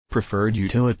Preferred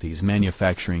Utilities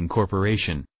Manufacturing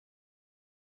Corporation.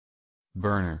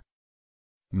 Burner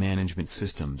Management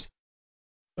Systems.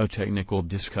 A technical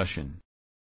discussion.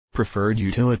 Preferred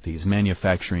Utilities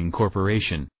Manufacturing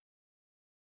Corporation.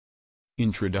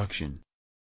 Introduction.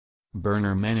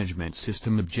 Burner Management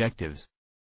System Objectives.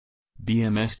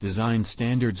 BMS Design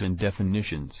Standards and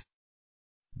Definitions.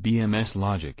 BMS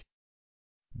Logic.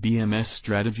 BMS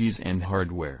Strategies and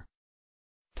Hardware.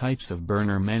 Types of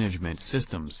burner management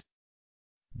systems.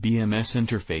 BMS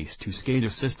interface to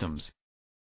SCADA systems.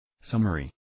 Summary.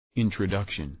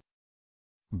 Introduction.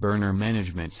 Burner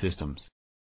management systems.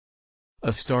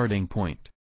 A starting point.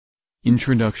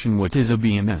 Introduction. What is a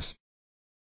BMS?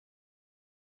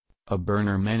 A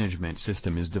burner management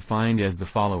system is defined as the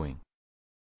following.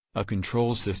 A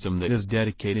control system that is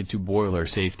dedicated to boiler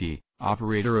safety,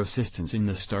 operator assistance in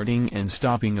the starting and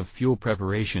stopping of fuel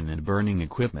preparation and burning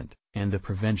equipment, and the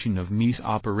prevention of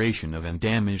misoperation of and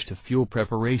damage to fuel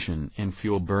preparation and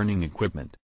fuel burning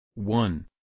equipment. 1.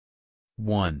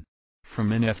 From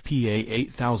NFPA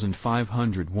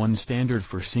 8501 Standard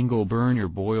for Single Burner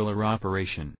Boiler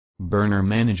Operation, Burner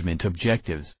Management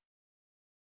Objectives.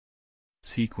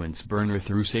 Sequence burner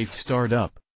through safe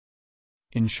startup.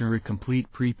 Ensure a complete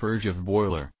pre-purge of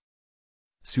boiler.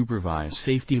 Supervise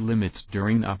safety limits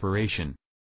during operation.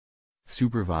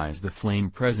 Supervise the flame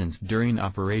presence during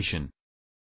operation.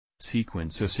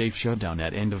 Sequence a safe shutdown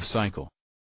at end of cycle.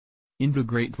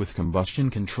 Integrate with combustion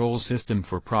control system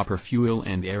for proper fuel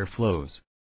and air flows.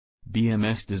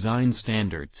 BMS Design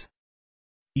Standards.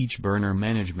 Each burner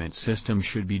management system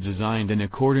should be designed in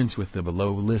accordance with the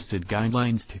below-listed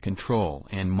guidelines to control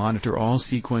and monitor all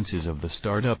sequences of the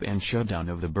startup and shutdown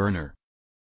of the burner.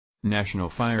 National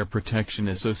Fire Protection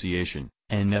Association,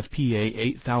 NFPA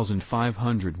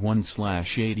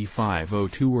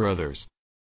 8501/8502 or others.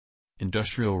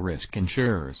 Industrial Risk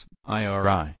Insurers,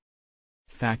 IRI.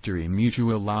 Factory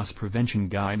Mutual Loss Prevention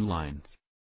Guidelines.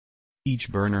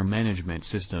 Each burner management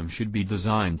system should be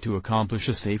designed to accomplish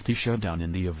a safety shutdown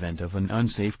in the event of an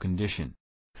unsafe condition.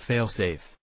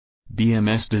 Fail-safe.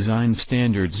 BMS Design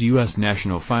Standards, U.S.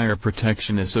 National Fire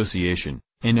Protection Association,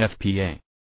 NFPA.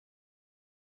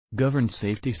 Governs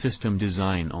safety system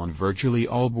design on virtually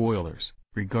all boilers,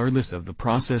 regardless of the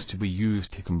process to be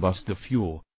used to combust the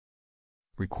fuel.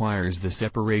 Requires the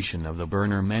separation of the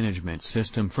burner management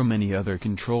system from any other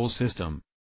control system.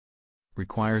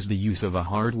 Requires the use of a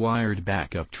hardwired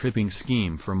backup tripping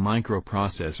scheme for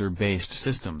microprocessor-based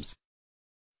systems.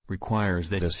 Requires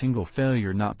that a single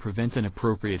failure not prevent an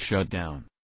appropriate shutdown.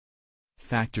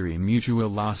 Factory Mutual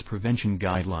Loss Prevention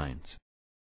Guidelines.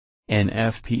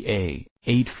 NFPA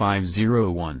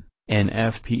 8501,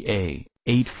 NFPA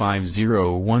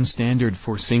 8501 Standard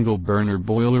for Single Burner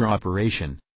Boiler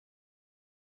Operation.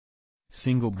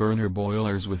 Single burner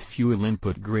boilers with fuel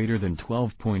input greater than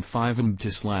 12.5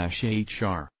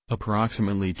 mT/HR,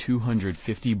 approximately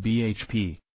 250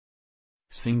 bhp.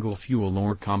 Single fuel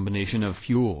or combination of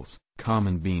fuels,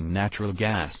 common being natural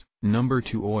gas, number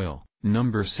 2 oil,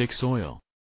 number 6 oil.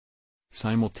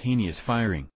 Simultaneous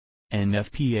firing.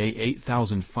 NFPA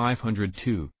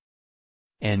 8502.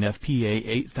 NFPA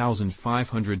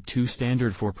 8502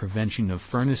 Standard for Prevention of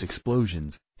Furnace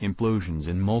Explosions, Implosions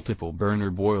in Multiple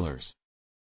Burner Boilers.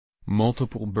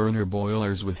 Multiple burner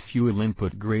boilers with fuel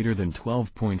input greater than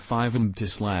 12.5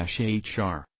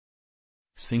 mT/HR.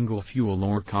 Single fuel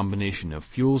or combination of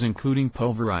fuels including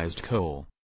pulverized coal.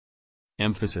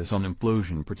 Emphasis on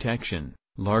implosion protection,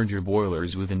 larger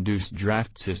boilers with induced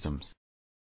draft systems.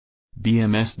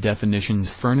 BMS Definitions.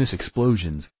 Furnace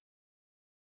explosions.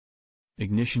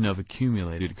 Ignition of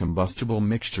accumulated combustible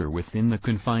mixture within the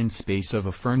confined space of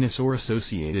a furnace or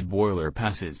associated boiler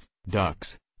passes,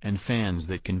 ducts, and fans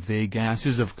that convey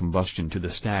gases of combustion to the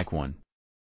stack 1.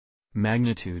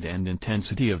 Magnitude and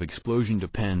intensity of explosion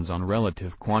depends on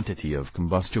relative quantity of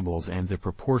combustibles and the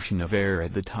proportion of air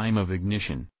at the time of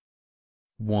ignition.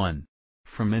 1.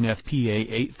 From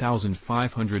NFPA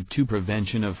 8502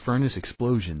 Prevention of Furnace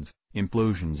Explosions,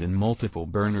 Implosions in Multiple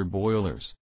Burner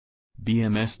Boilers.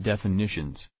 BMS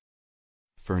Definitions.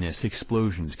 Furnace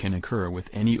explosions can occur with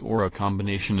any or a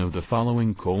combination of the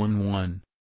following: 1.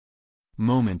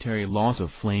 Momentary loss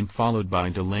of flame followed by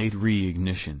delayed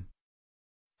reignition.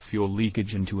 Fuel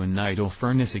leakage into an idle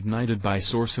furnace ignited by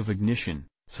source of ignition,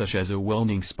 such as a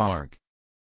welding spark.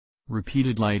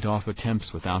 Repeated light-off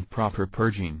attempts without proper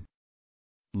purging.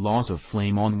 Loss of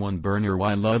flame on one burner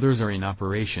while others are in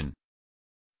operation.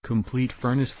 Complete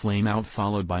furnace flame out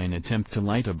followed by an attempt to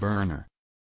light a burner.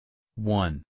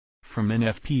 1. From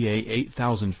NFPA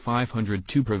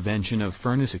 8502 Prevention of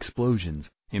Furnace Explosions,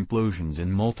 Implosions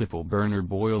in Multiple Burner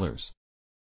Boilers.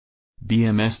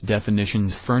 BMS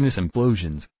Definitions. Furnace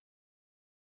implosions.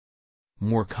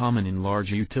 More common in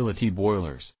large utility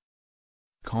boilers.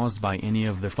 Caused by any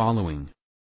of the following: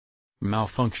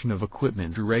 malfunction of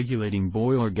equipment regulating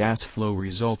boiler gas flow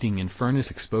resulting in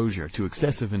furnace exposure to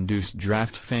excessive induced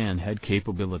draft fan head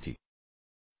capability.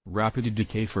 Rapid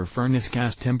decay for furnace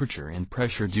gas temperature and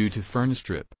pressure due to furnace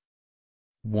trip.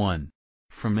 1.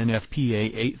 From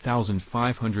NFPA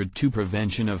 8502.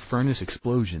 Prevention of furnace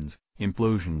explosions,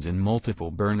 implosions in multiple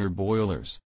burner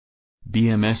boilers.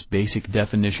 BMS Basic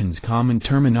Definitions. Common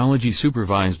terminology.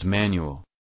 Supervised manual.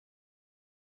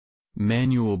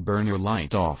 Manual burner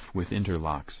light off with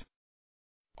interlocks.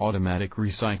 Automatic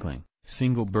recycling,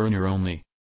 single burner only.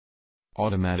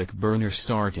 Automatic burner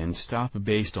start and stop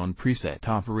based on preset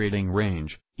operating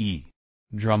range,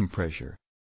 drum pressure.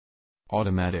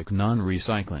 Automatic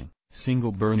non-recycling,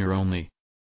 single burner only.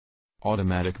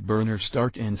 Automatic burner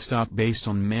start and stop based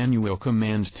on manual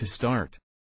command to start.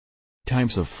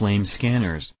 Types of flame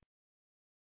scanners.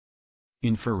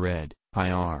 Infrared,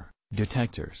 IR,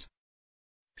 detectors.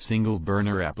 Single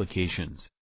burner applications.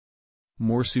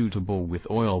 More suitable with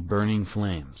oil burning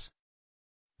flames.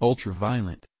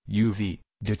 Ultraviolet, UV,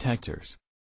 detectors.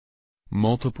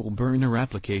 Multiple burner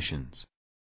applications.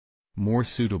 More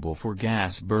suitable for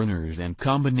gas burners and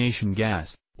combination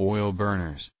gas, oil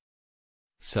burners.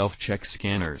 Self-check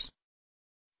scanners.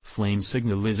 Flame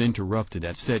signal is interrupted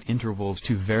at set intervals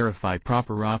to verify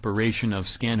proper operation of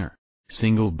scanner.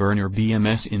 Single burner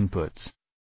BMS inputs.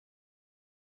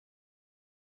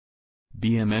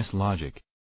 BMS Logic.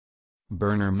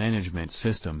 Burner management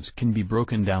systems can be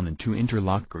broken down into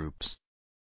interlock groups.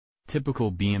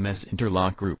 Typical BMS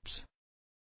interlock groups.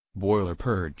 Boiler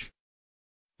purge.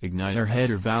 Igniter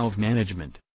header valve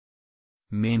management.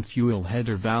 Main fuel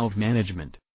header valve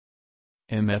management.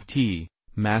 MFT,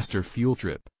 master fuel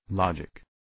trip, logic.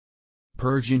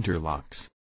 Purge interlocks.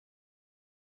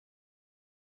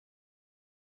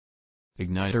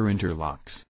 Igniter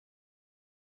interlocks.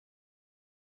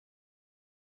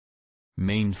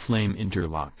 Main flame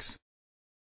interlocks.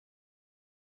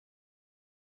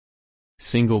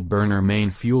 Single burner main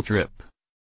fuel trip.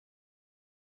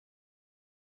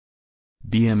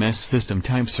 BMS System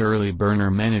Types. Early burner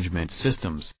management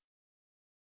systems.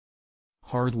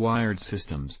 Hardwired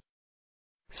systems.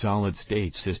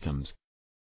 Solid-state systems.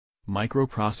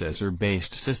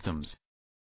 Microprocessor-based systems.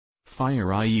 Fire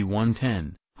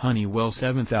IE110, Honeywell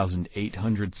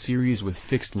 7800 series with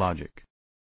fixed logic.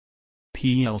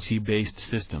 PLC-based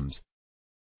systems.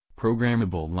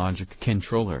 Programmable logic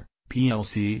controller,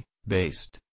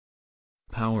 PLC-based.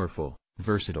 Powerful,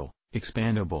 versatile,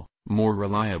 expandable, more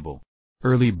reliable.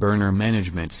 Early burner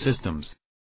management systems.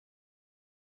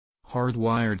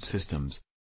 Hardwired systems.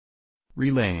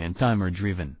 Relay and timer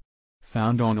driven.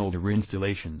 Found on older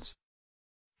installations.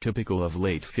 Typical of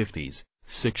late 50s,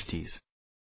 60s.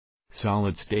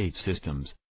 Solid-state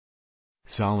systems.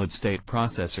 Solid-state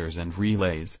processors and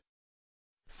relays.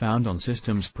 Found on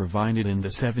systems provided in the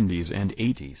 70s and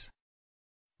 80s.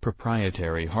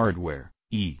 Proprietary hardware,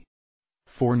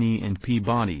 Forney and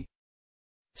Peabody.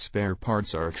 Spare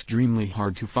parts are extremely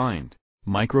hard to find.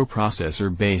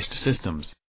 Microprocessor-based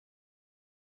systems.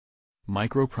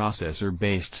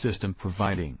 Microprocessor-based system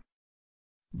providing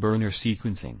burner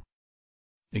sequencing,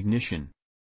 ignition,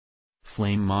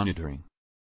 flame monitoring,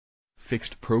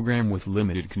 fixed program with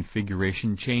limited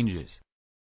configuration changes,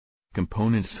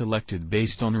 components selected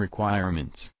based on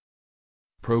requirements,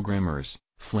 programmers,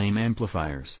 flame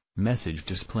amplifiers, message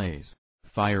displays,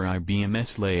 Fire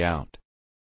BMS layout.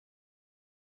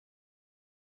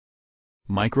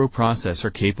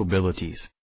 Microprocessor capabilities.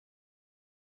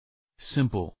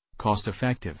 Simple,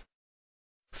 cost-effective.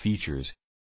 Features.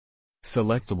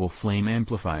 Selectable flame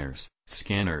amplifiers,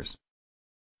 scanners.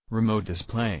 Remote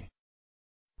display.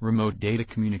 Remote data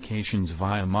communications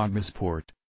via Modbus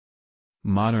port.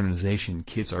 Modernization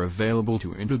kits are available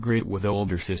to integrate with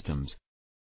older systems.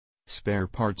 Spare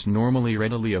parts normally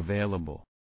readily available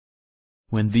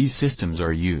when these systems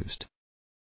are used.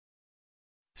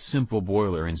 Simple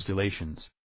boiler installations.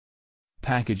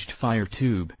 Packaged fire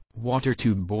tube, water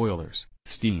tube boilers,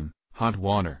 steam, hot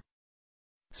water.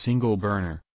 Single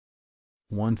burner.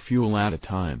 One fuel at a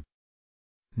time.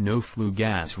 No flue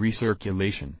gas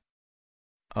recirculation.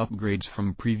 Upgrades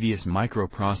from previous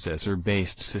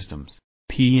microprocessor-based systems.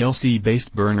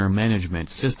 PLC-based burner management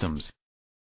systems.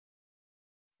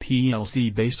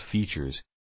 PLC-based features.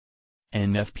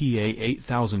 NFPA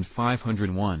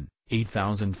 8501,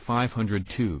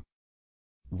 8502.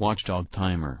 Watchdog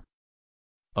timer.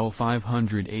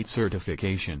 L508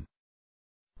 certification.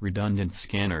 Redundant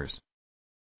scanners.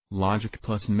 Logic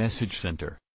plus message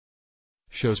center.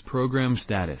 Shows program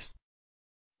status.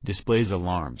 Displays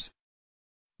alarms.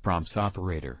 Prompts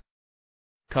operator.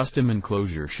 Custom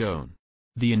enclosure shown.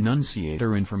 The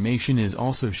annunciator information is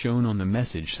also shown on the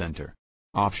message center.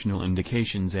 Optional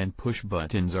indications and push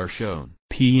buttons are shown.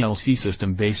 PLC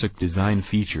system basic design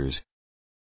features.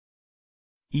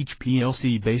 Each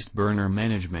PLC-based burner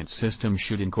management system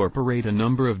should incorporate a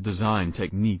number of design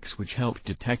techniques which help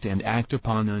detect and act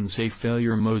upon unsafe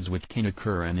failure modes which can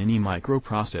occur in any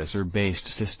microprocessor-based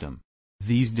system.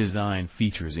 These design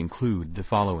features include the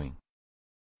following: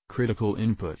 critical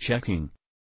input checking,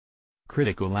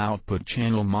 critical output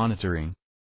channel monitoring,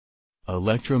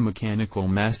 electromechanical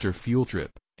master fuel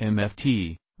trip,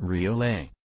 MFT,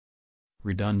 relay,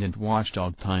 redundant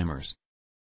watchdog timers,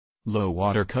 low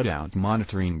water cutout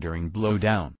monitoring during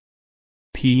blowdown,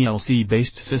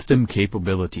 PLC-based system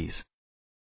capabilities,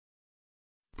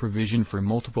 provision for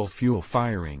multiple fuel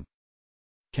firing,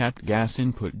 capped gas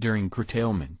input during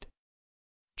curtailment,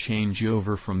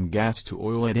 changeover from gas to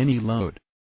oil at any load,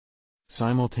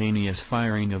 simultaneous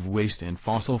firing of waste and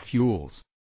fossil fuels,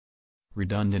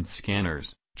 redundant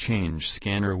scanners, change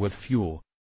scanner with fuel,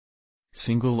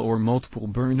 single or multiple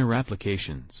burner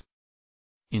applications,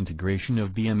 integration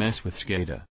of BMS with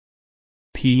SCADA,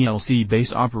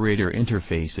 PLC-based operator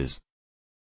interfaces.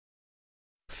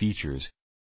 Features: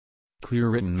 clear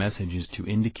written messages to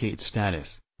indicate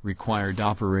status, required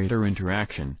operator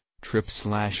interaction,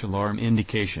 trip/alarm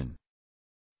indication,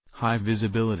 high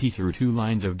visibility through 2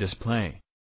 lines of display.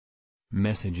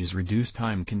 Messages reduce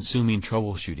time-consuming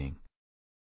troubleshooting.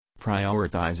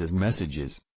 Prioritizes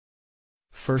messages.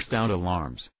 First out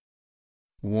alarms.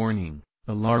 Warning,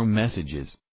 alarm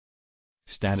messages.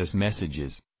 Status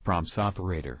messages, prompts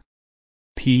operator.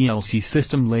 PLC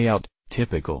system layout,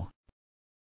 typical.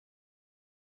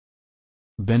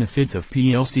 Benefits of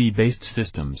PLC-based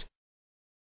systems: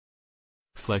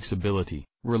 flexibility,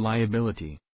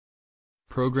 reliability.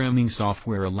 Programming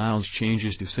software allows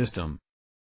changes to system.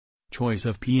 Choice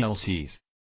of PLCs: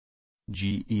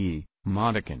 GE,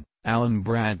 Modican, Allen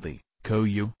Bradley,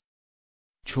 Koyu.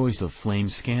 Choice of flame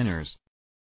scanners: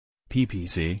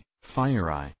 PPC,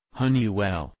 FireEye,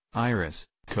 Honeywell, Iris,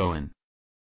 Cohen.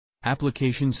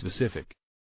 Application specific.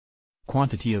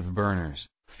 Quantity of burners,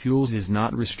 fuels is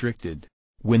not restricted.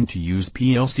 When to use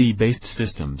PLC-based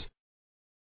systems.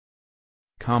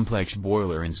 Complex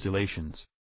boiler installations.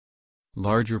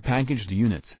 Larger packaged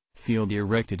units,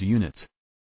 field-erected units.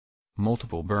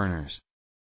 Multiple burners.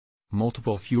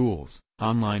 Multiple fuels,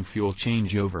 online fuel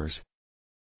changeovers.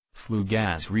 Flue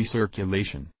gas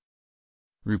recirculation.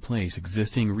 Replace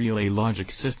existing relay logic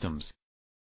systems.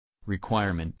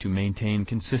 Requirement to maintain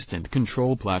consistent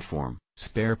control platform,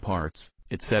 spare parts,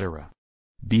 etc.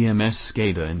 BMS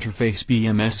SCADA Interface.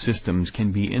 BMS systems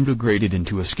can be integrated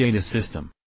into a SCADA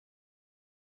system.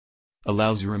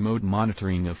 Allows remote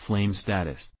monitoring of flame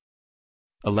status.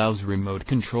 Allows remote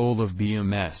control of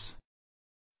BMS.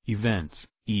 Events,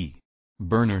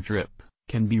 burner trip,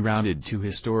 can be routed to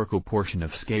historical portion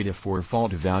of SCADA for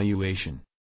fault evaluation.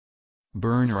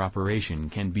 Burner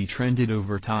operation can be trended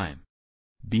over time.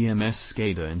 BMS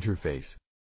SCADA Interface.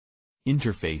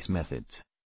 Interface methods.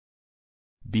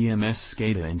 BMS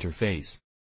SCADA Interface.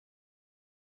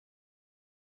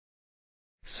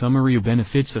 Summary of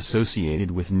benefits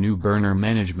associated with new burner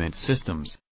management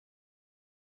systems.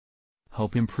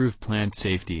 Help improve plant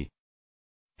safety.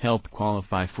 Help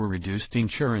qualify for reduced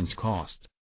insurance cost.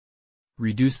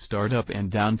 Reduce startup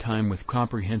and downtime with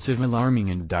comprehensive alarming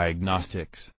and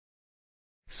diagnostics.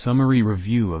 Summary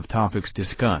review of topics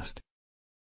discussed.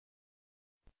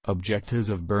 Objectives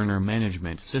of burner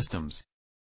management systems.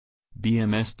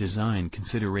 BMS design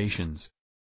considerations.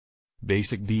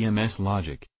 Basic BMS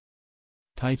logic.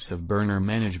 Types of burner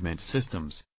management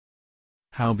systems.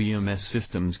 How BMS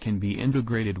systems can be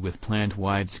integrated with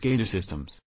plant-wide SCADA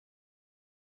systems.